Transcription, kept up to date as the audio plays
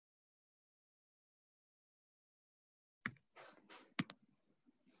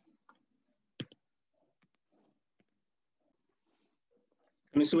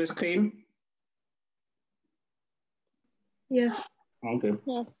Can you see my screen? Yes. Okay.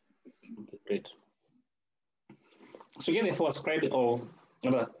 Yes. Okay, great. So get the first spread of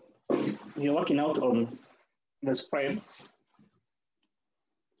you're working out on the spread.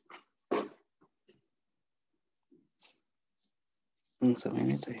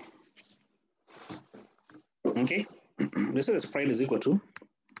 Okay, this is the spread is equal to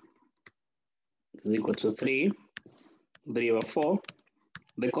 3 over 4.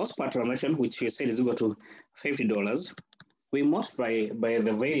 The cost per transaction, which we said is equal to $50. We multiply by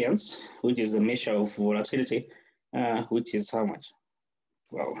the variance, which is the measure of volatility, which is how much?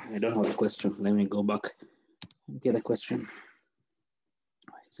 Well, I don't have the question. Let me go back and get the question.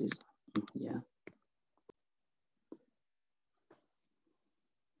 Is this? Yeah.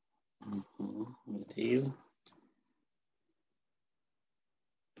 It is.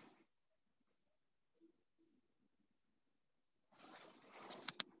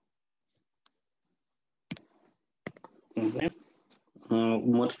 Okay.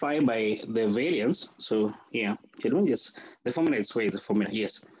 Multiply by the variance. So yeah, the formula is where is the formula?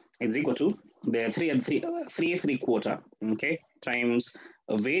 Yes, it's equal to the 3 and 3/3, okay, times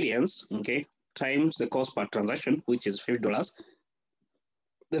a variance, okay, times the cost per transaction, which is $50.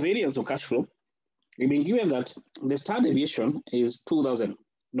 The variance of cash flow. We've been given that the standard deviation is 2,000.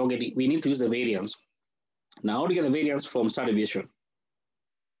 We need to use the variance. Now, how do you get the variance from standard deviation?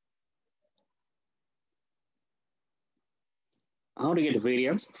 How do you get the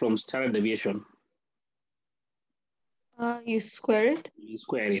variance from standard deviation? You square it. You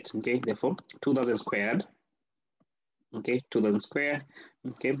square it, okay? Therefore, 2,000 squared, okay? 2,000 squared,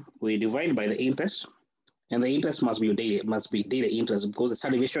 okay? We divide by the interest, and the interest must be daily interest because the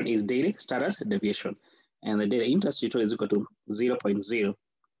standard deviation is daily standard deviation, and the daily interest usually is equal to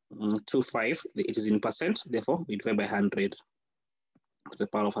 0.025. It is in percent. Therefore, we divide by 100 to the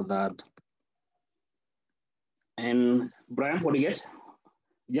power of that. And Brian, what do you get?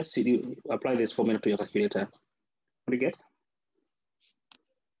 Just apply this formula to your calculator. What do you get?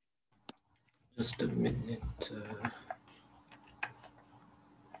 Just a minute.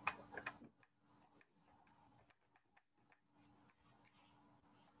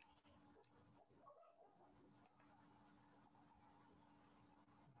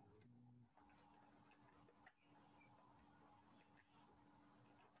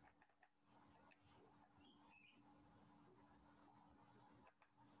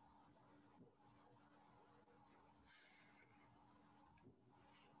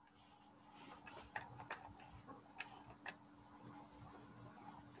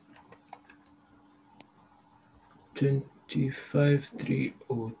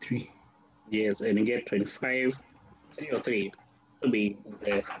 25,303. Yes, and you get 25,303 to be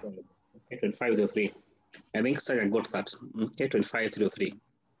the spread. Okay, 25,303. I think Saga got that. Okay, 25,303.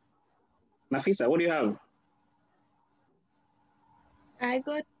 Nafisa, what do you have? I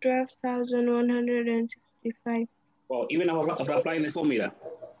got 12,165. Well, even after applying the formula.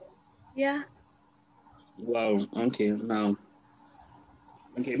 Yeah. Wow. Okay. Now.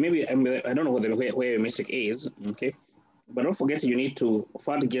 Okay. Maybe I don't know where your mistake is. Okay. But don't forget you need to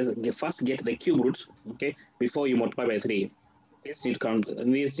first get the cube root. Okay. Before you multiply by 3. This need to come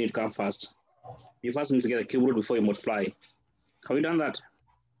first. You first need to get the cube root before you multiply. Have you done that?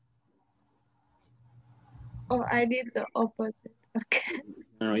 Oh, I did the opposite. Okay.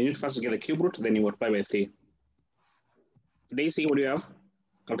 No, you need first to get the cube root, then you multiply by 3. Daisy, what do you have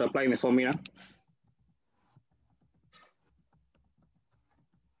after applying the formula?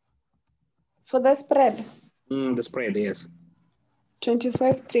 For the spread. The spread, yes.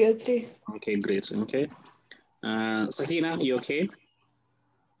 25,303. Okay, great. Okay. Sakina, you okay?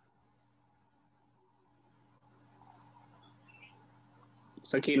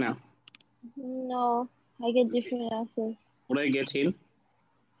 Sakina. No, I get different answers. What are you getting?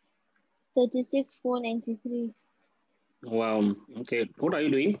 36,493. Wow. Okay. What are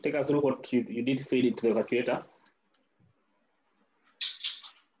you doing? Take us through what you did feed into the calculator.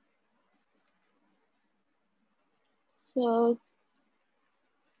 So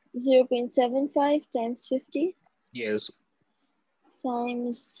 0.75 times 50. Yes.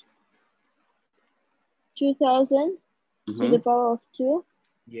 Times 2,000 to the power of 2.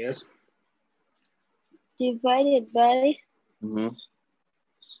 Yes. Divided by.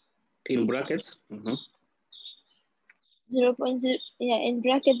 In brackets. 0.0, yeah, in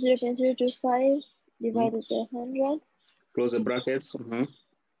bracket 0.025 divided by 100. Close the brackets.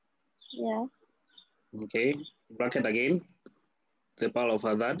 Yeah. Okay. Bracket again. The power of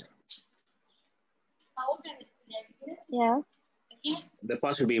that. Yeah. The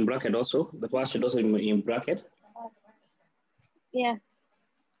part should be in bracket also. The part should also be in bracket. Yeah.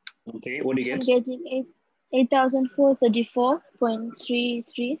 Okay, what do you I'm get? getting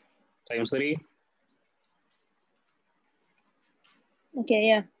 8,434.33. Times 3. Okay,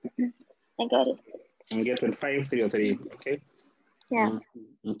 yeah. I got it. And get 25,303. Okay. Yeah.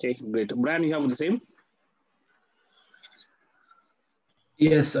 Okay, great. Brian, you have the same?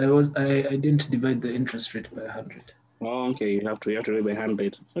 Yes, I didn't divide the interest rate by 100. Oh, okay, you have to do it by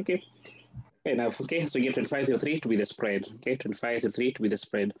 100. Okay. Fair enough. Okay, so you get 25,303 to be the spread. Okay, 25,303 to be the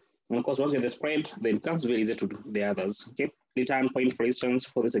spread. And of course, once you have the spread, then it becomes very easy to do the others. Okay. Return point, for instance,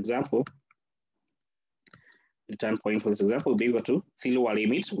 for this example, return point for this example will be equal to the lower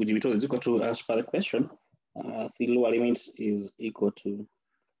limit, which we told is equal to, as per the question, the lower limit is equal to,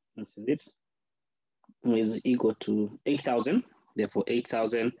 let's see it, is equal to 8,000. Therefore,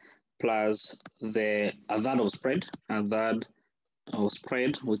 8,000 plus the third of spread, a third of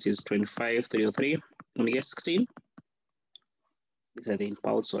spread, which is 25,303. When you get 16, these are the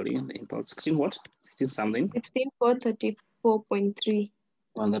impulse, sorry, the impulse 16 what? 16 something. 16,434.3.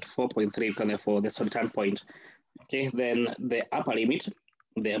 On that 4.3, and therefore that's the return point. Okay, then the upper limit,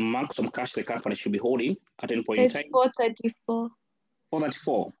 the maximum cash the company should be holding at 10 point in It's time. 434.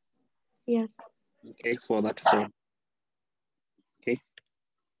 434. Yes. Okay, 434. Okay,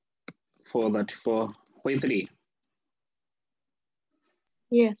 434.3.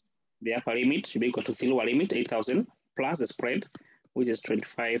 Yes. The upper limit should be equal to the lower limit, 8,000, plus the spread, which is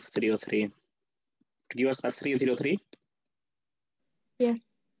 25,303. To give us that 303? Yes.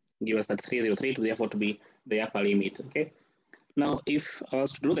 Give us that 303 to therefore to be the upper limit. Okay. Now, if I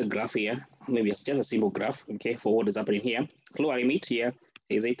was to do the graph here, maybe it's just a simple graph, okay, for what is happening here. Lower limit here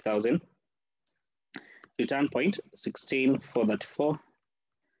is 8,000. Return point 16,434.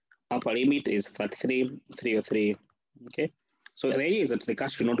 Upper limit is 33,303. Okay. So the idea is that the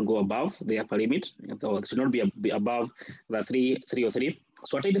cash should not go above the upper limit, or it should not be above the 3,303.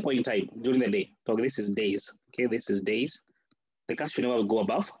 So at any point in time during the day, so this is days. Okay, this is days. The cash should never go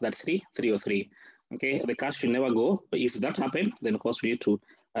above that 3,303. Okay, the cash should never go. But if that happened, then of course we need to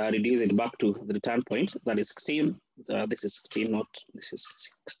reduce it back to the return point. That is 16. This is 16, not this is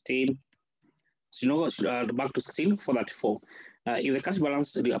 16. So you know, back to 16,434. If the cash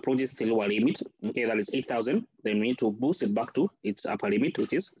balance approaches the lower limit, okay, that is 8,000, then we need to boost it back to its upper limit,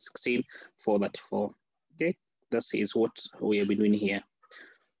 which is 16,434. Okay, that is what we have been doing here.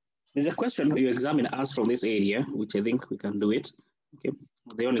 There's a question you examine us from this area, which I think we can do it. Okay,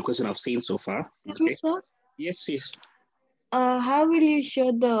 the only question I've seen so far. Excuse Okay. me, sir. Yes, yes. How will you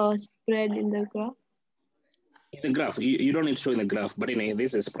show the spread in the graph? In the graph, you don't need to show in the graph, but anyway,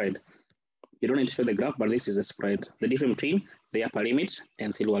 this is spread. You don't need to show the graph, but this is a spread. The difference between the upper limit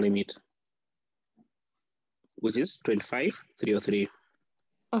and the lower limit, which is 25,303.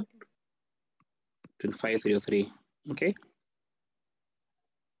 Okay. 25,303. Okay.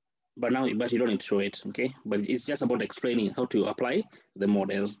 But you don't need to show it. Okay. But it's just about explaining how to apply the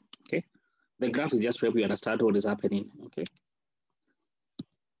model. Okay. The graph is just to help you understand what is happening. Okay.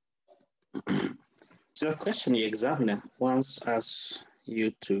 So the question your examiner wants us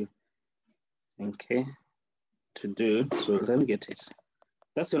you to, okay, to do. So let me get it.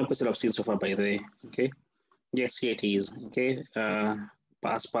 That's the only question I've seen so far, by the way. Okay. Yes, here it is. Okay.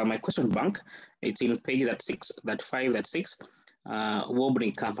 As per my question bank, it's in page that 6, that 5, that 6.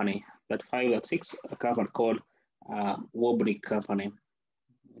 Wobney Company. That 5, that 6. A company called Wobney Company.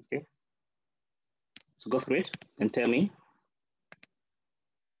 Okay. So go through it and tell me.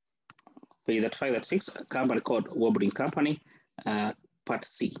 Page that 5, that 6. A company called Wobney Company. Part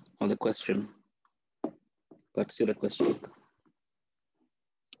C of the question. Part C of the question.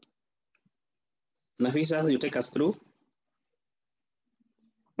 Nafisa, you take us through.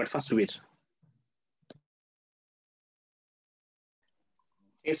 But first read.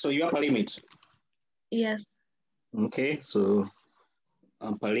 Okay, so your upper limit. Yes. Okay, so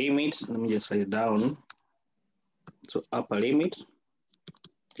upper limit, let me just write it down. So upper limit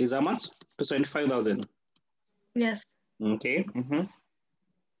is how much? 25,000. Yes. Okay.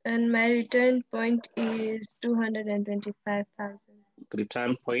 And my return point is 225,000.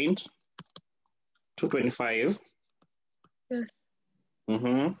 Return point 225. Yes.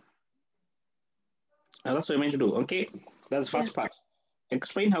 And that's what you're meant to do. Okay, that's the first part.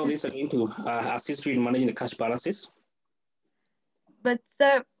 Explain how this is going to assist you in managing the cash balances. But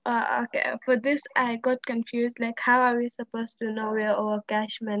sir, okay, for this I got confused. Like, how are we supposed to know where our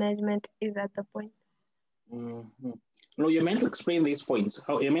cash management is at the point? No, you're meant to explain these points.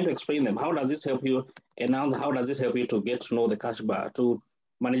 How you're meant to explain them. How does this help you? And now, how does this help you to get to know the cash bar, to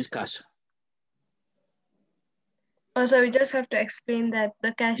manage cash? Also, we just have to explain that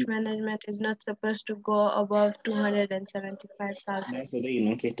the cash management is not supposed to go above 275,000. That's the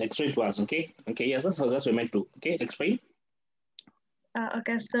thing. Okay, explain to us. Okay, okay, yes, that's what we're meant to. Okay, explain.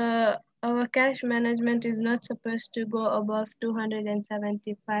 Okay, so our cash management is not supposed to go above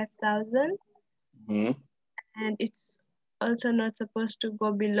 275,000, and it's also not supposed to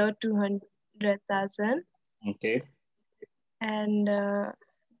go below 200,000. Okay. And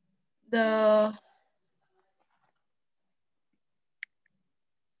the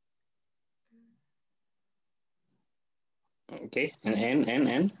Okay, and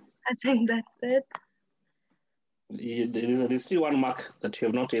I think that's it. There's still one mark that you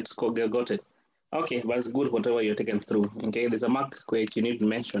have not yet got it. Okay, but it's good whatever you're taken through. Okay, there's a mark which you need to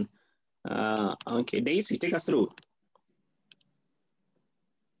mention. Okay, Daisy, take us through.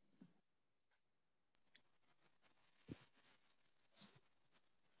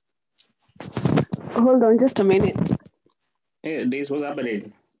 Hold on just a minute. Hey, Daisy, what's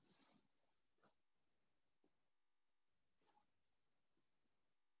happening?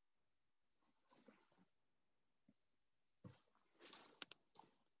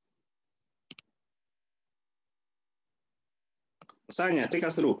 Sanya, take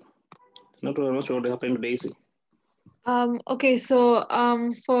us through. Not sure what happened to Daisy. Okay, so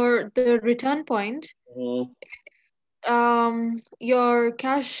for the return point, your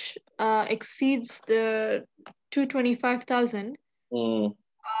cash exceeds the 225,000. You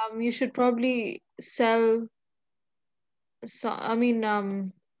should probably sell. So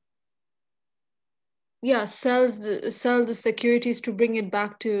yeah, sell the securities to bring it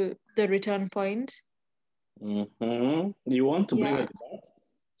back to the return point. You want to bring it back,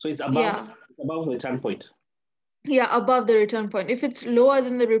 so it's above the return point. Yeah, above the return point. If it's lower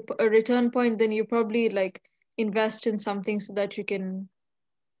than the return point, then you probably like invest in something so that you can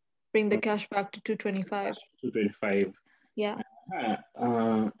bring the cash back to 225. 225. Yeah.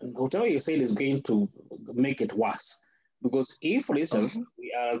 Whatever you said is going to make it worse, because if, for instance,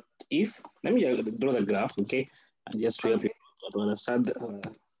 let me draw the graph, okay, and just to help you to understand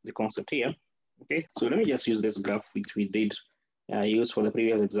the concept here. Okay, so let me just use this graph which we did use for the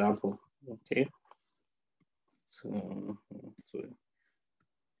previous example. Okay, so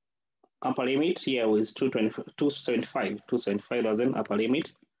upper limit here was 275,000 upper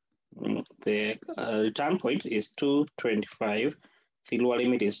limit. The return point is 225. The lower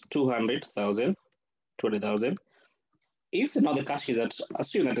limit is 200,000. 20,000. If now the cash is at,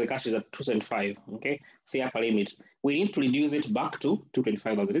 assume that the cash is at 275, okay, the upper limit, we need to reduce it back to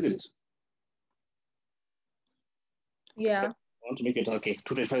 225,000, isn't it? Yeah. So I want to make it, okay,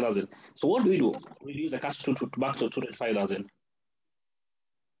 225,000. So what do? Reduce the cash back to 225,000.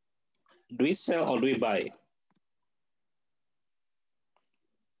 Do we sell or do we buy?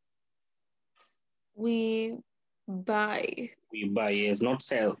 We buy. We buy, yes, not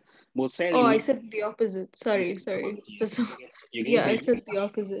sell. But sell. Oh, I said the opposite. Sorry. Yes. Yeah, I said the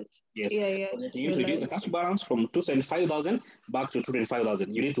opposite. Yes. Yeah. You need to reduce the cash balance from 275,000 back to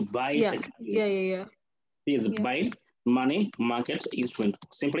 225,000. You need to buy securities. Yeah. Is buying money market instrument.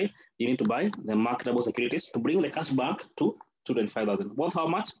 Simply, you need to buy the marketable securities to bring the cash back to 225,000. Worth how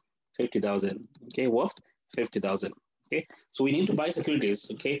much? 50,000. Okay, worth 50,000. Okay, so we need to buy securities.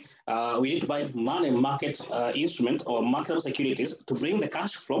 Okay, we need to buy money market instrument or marketable securities to bring the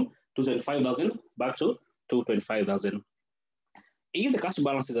cash from 225,000 back to 225,000. If the cash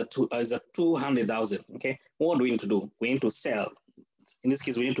balance is at 200,000, okay, what do we need to do? We need to sell. In this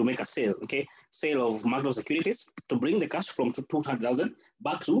case, we need to make a sale, okay? Sale of marketable securities to bring the cash from 200,000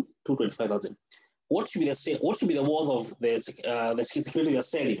 back to 225,000. What should be the sale? What should be the worth of the security you're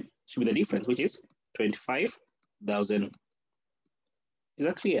selling? Should be the difference, which is 25,000. Is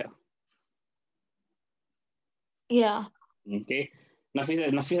that clear? Yeah. Okay.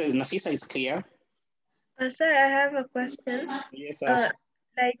 Nafisa is clear. Sir, I have a question. Yes,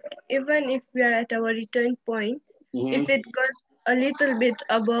 like even if we are at our return point, if it goes a little bit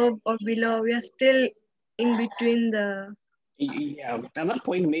above or below, we are still in between the. Yeah, at that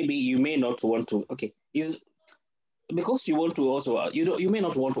point, maybe you may not want to. Okay, is because you want to also you may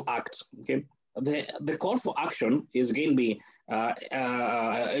not want to act. Okay, the call for action is going to be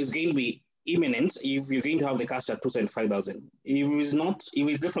imminent if you're going to have the cash at 275,000. If it's not, if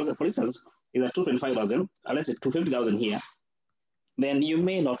it's different, for instance, it's at 225,000, unless it's 250,000 here, then you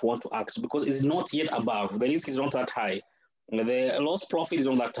may not want to act because it's not yet above. The risk is not that high. The lost profit is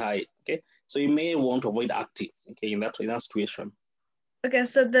not that high. Okay, so you may want to avoid acting. Okay, in that situation. Okay,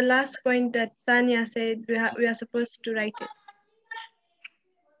 so the last point that Tanya said, we are supposed to write it.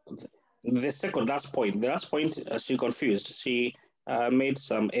 The last point, she confused. She made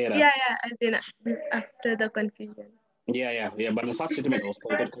some error. Yeah, as in after the confusion. Yeah. But the first statement was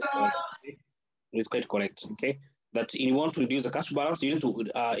quite correct. Okay? It's quite correct. Okay, that you want to reduce the cash balance, you need to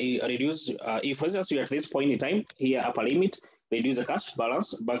reduce. If, for instance, you're at this point in time here, upper limit, reduce the cash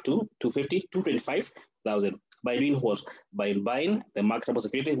balance back to 250, 225,000 by doing what? By buying the marketable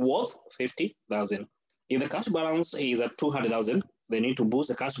security worth 50,000. If the cash balance is at 200,000, they need to boost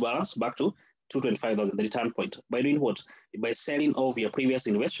the cash balance back to 225,000, the return point. By doing what? By selling off your previous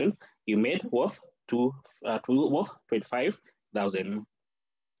investment, you made worth worth 25,000.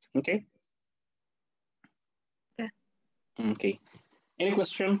 Okay. Okay. Any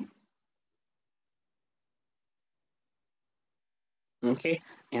question? Okay,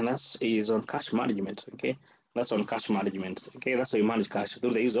 and that is on cash management. Okay, that's on cash management. Okay, that's how you manage cash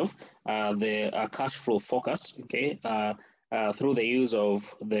through the use of the cash flow forecast. Okay, through the use of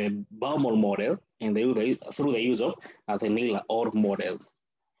the Baumol model and through the use of the Miller-Orr model.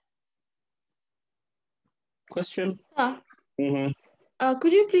 Question?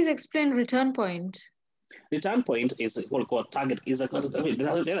 Could you please explain return point? Return point is what we call target.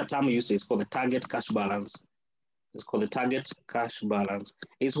 The other term we use is called the target cash balance. It's called the target cash balance.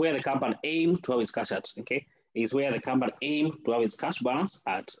 It's where the company aim to have its cash at. Okay, it's where the company aim to have its cash balance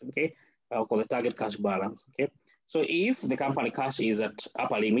at. Okay, called the target cash balance. Okay, so if the company cash is at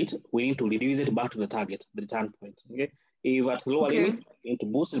upper limit, we need to reduce it back to the target, the return point. Okay, if at lower limit, we need to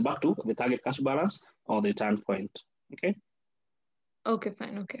boost it back to the target cash balance or the return point. Okay. Okay,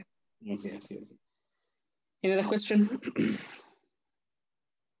 fine. Okay. Okay. Any other question?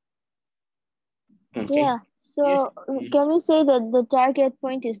 Okay. Yeah. So can we say that the target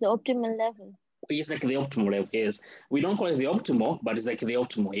point is the optimal level? It's like the optimal level, yes. We don't call it the optimal, but it's like the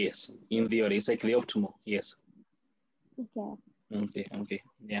optimal, yes. In theory, it's like the optimal, yes. Okay,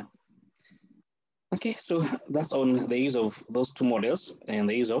 yeah. Okay, so that's on the use of those two models and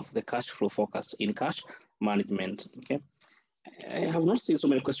the use of the cash flow forecast in cash management, okay. I have not seen so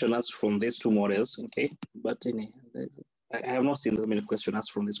many questions from these two models, okay, but I have not seen so many questions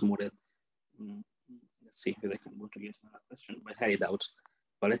from this model. Let's see if I can go to get another question, but I highly doubt.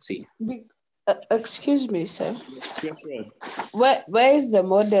 But let's see. Excuse me, sir. Sure. Where is the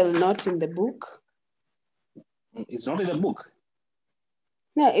model not in the book? It's not in the book.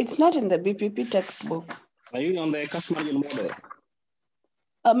 No, it's not in the BPP textbook. Are you on the cash management model?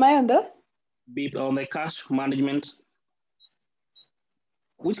 Am I on the? On the cash management.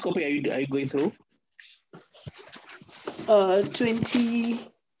 Which copy are you going through?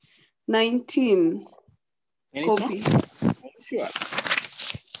 2019 copy. Sure.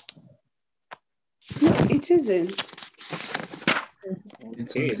 No, it isn't.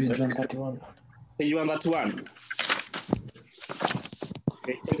 It's on page 131. Page 131.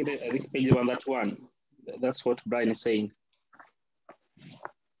 Okay, check it. I think page 131. That's what Brian is saying.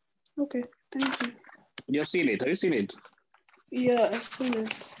 Okay, thank you. You've seen it. Have you seen it? Yeah, I've seen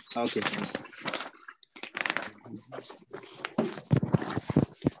it. Okay.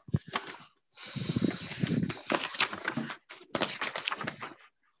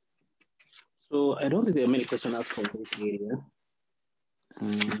 So I don't think there are many questions asked from this area.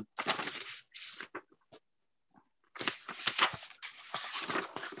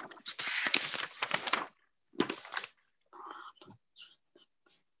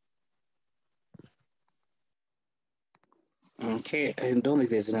 Okay, I don't think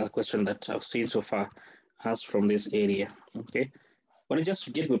there's another question that I've seen so far asked from this area. Okay, but just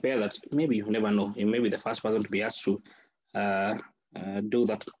to get prepared that maybe you never know, you may be the first person to be asked to do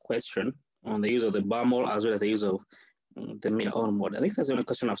that question on the use of the Baumol as well as the use of the Miller-Orr model. I think that's the only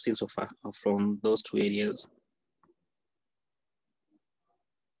question I've seen so far from those two areas.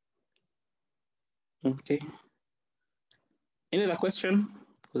 Okay. Any other question?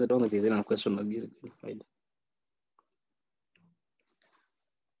 Because I don't think there's any other question I'll get identified.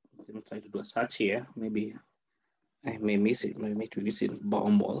 Let me try to do a search here. Maybe I may miss it. Maybe to visit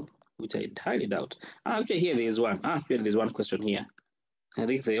Baumol, which I highly doubt. Actually, here there is one. Here there's one question here. I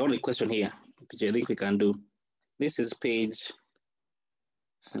think the only question here, which I think we can do. This is page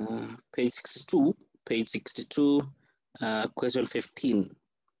 62. Page 62, question 15.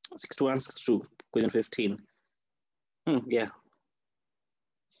 61, 62, question 15. Yeah.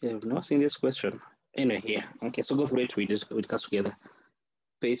 I've not seen this question. Anyway, here. Okay, so go through it. We discuss together.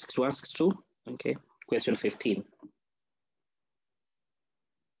 Page 61, 62. Okay, question 15.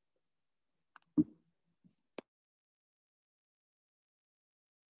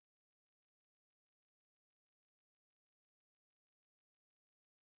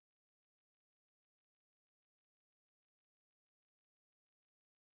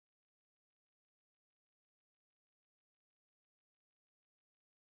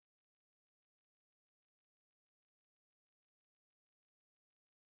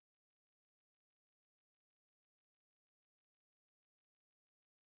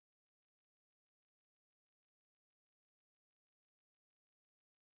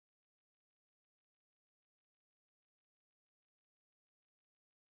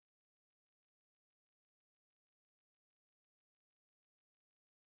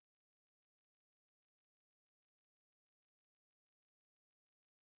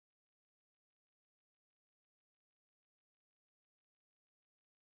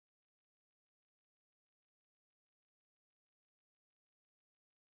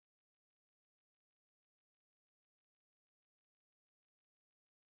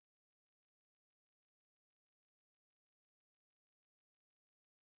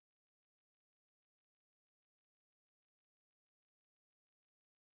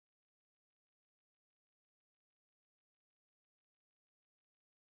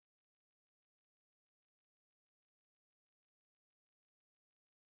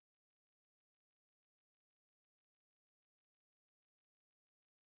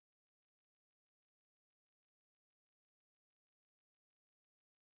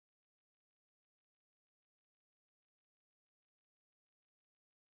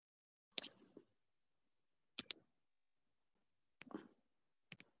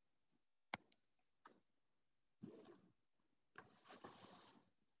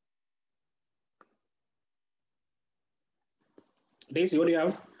 Daisy, what do you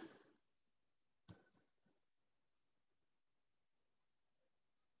have?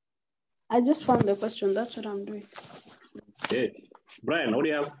 I just found the question. That's what I'm doing. Good. Brian, what do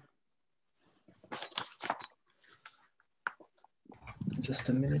you have? Just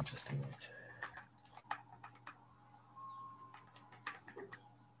a minute.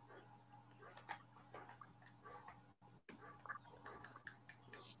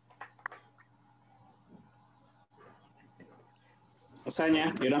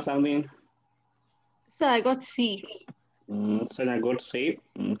 Sanya, you done something? So I got C. Sanya got C.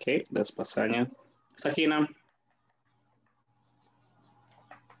 Okay, that's Pasanya. Sakina?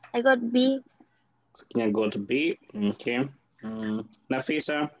 I got B. Sakina got B. Okay.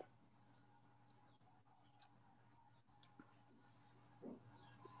 Nafisa?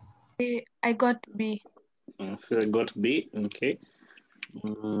 I got B. Nafisa got B. Okay.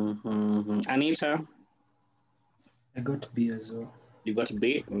 Anita? I got B as well. You got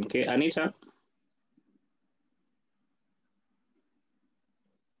B. Okay. Anita?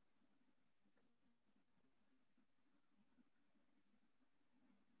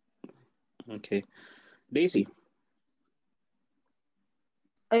 Okay. Daisy?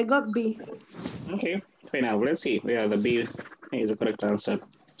 I got B. Okay. Fair enough. Let's see where the B is the correct answer.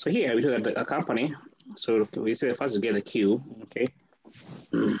 So here we look at a company. So we say first get the Q. Okay.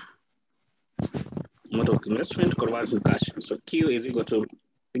 Amount of investment converted to cash. So Q is equal to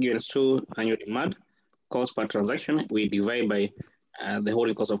given to annual demand cost per transaction. We divide by the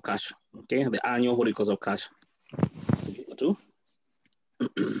holding cost of cash. Okay, the annual holding cost of cash. So equal to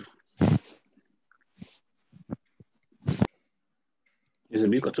is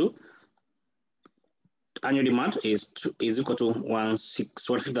equal to annual demand is equal to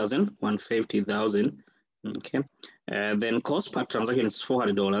 150,000. Okay, then cost per transaction is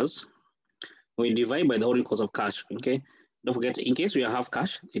 $400. We divide by the holding cost of cash. Okay, don't forget, in case you have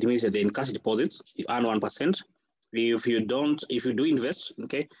cash, it means that in cash deposits you earn 1%. If you do invest,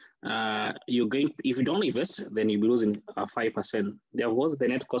 okay, you're going. If you don't invest, then you'll be losing 5%. There was the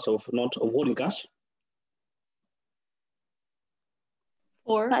net cost of holding cash.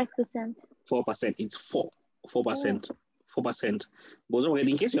 5%. 4%. It's 4%. 4%. But don't forget,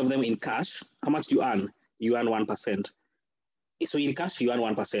 in case you have them in cash, how much do you earn? You earn 1%. So in cash, you earn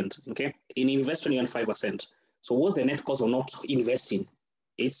 1%. Okay. In investment, you earn 5%. So what's the net cost of not investing?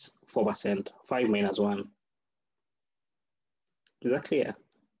 It's 4%. 5 minus 1. Is that clear?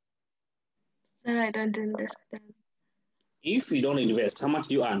 Sir, I don't understand. If you don't invest, how much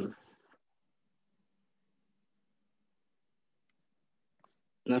do you earn?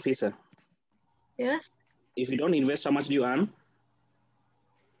 Nafisa? Yes? If you don't invest, how much do you earn?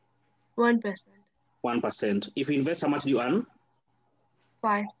 1%. 1%. If you invest, how much do you earn?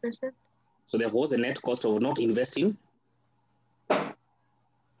 5%. So therefore, what's the net cost of not investing?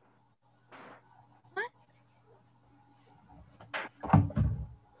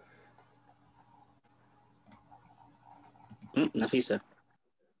 Nafisa?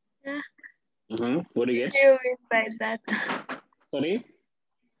 Yeah. What do you get? What do you mean by that? Sorry?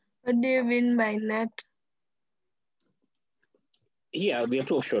 What do you mean by net? Here, there are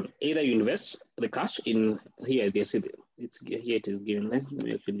two options. Either you invest the cash in here. They see it's here. It is given. Let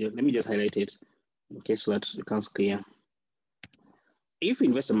me just highlight it, okay, so that it becomes clear. If you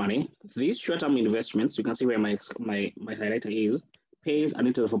invest the money, these short-term investments, you can see where my highlighter is, pays an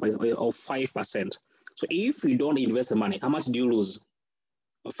interest of 5%. So if you don't invest the money, how much do you lose?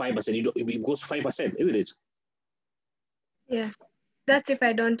 5%. It goes 5%, isn't it? Yes. That's if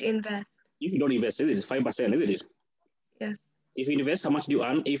I don't invest. If you don't invest, isn't it 5%, isn't it? Yes. If you invest, how much do you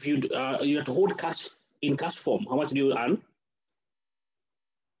earn? If you have to hold cash in cash form, how much do you earn?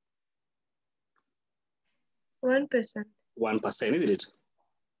 1%. 1%, isn't it?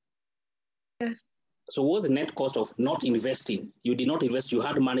 Yes. So what's the net cost of not investing? You did not invest, you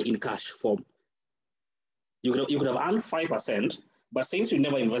had money in cash form. You could have earned 5%, but since you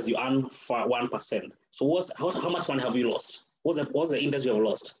never invest, you earn 1%. So how much money have you lost? What's the interest you have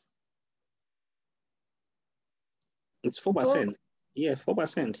lost? It's 4%. Yeah,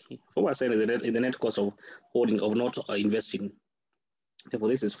 4%. 4% is the net cost of not investing. Therefore,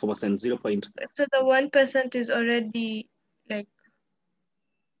 this is 4%, 0. So the 1% is already like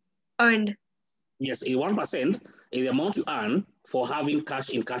earned. Yes, 1% is the amount you earn for having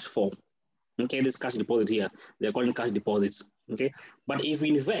cash in cash form. Okay, this cash deposit here, they're calling cash deposits. Okay, but if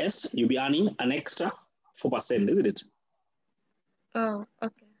you invest, you'll be earning an extra 4%, isn't it? Oh,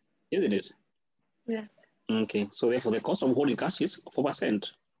 okay. Isn't it? Yeah. Okay, so therefore the cost of holding cash is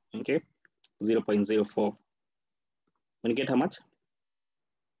 4%. Okay, 0.04. When you get how much?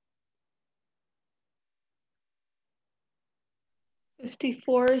 See.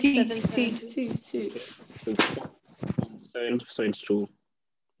 772.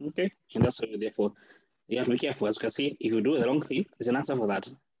 Okay, and that's what therefore you have to be careful. As you can see, if you do the wrong thing, there's an answer for that.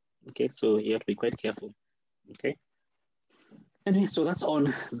 Okay, so you have to be quite careful. Okay. Anyway, so that's on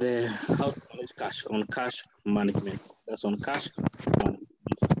the how to manage cash, on cash management. That's on cash management.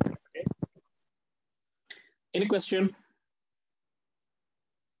 Okay. Any question?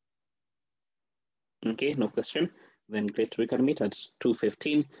 Okay, no question. Then great, we can meet at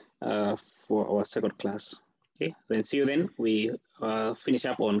 2:15 for our second class. Okay, then see you then. We finish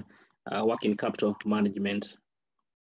up on working capital management.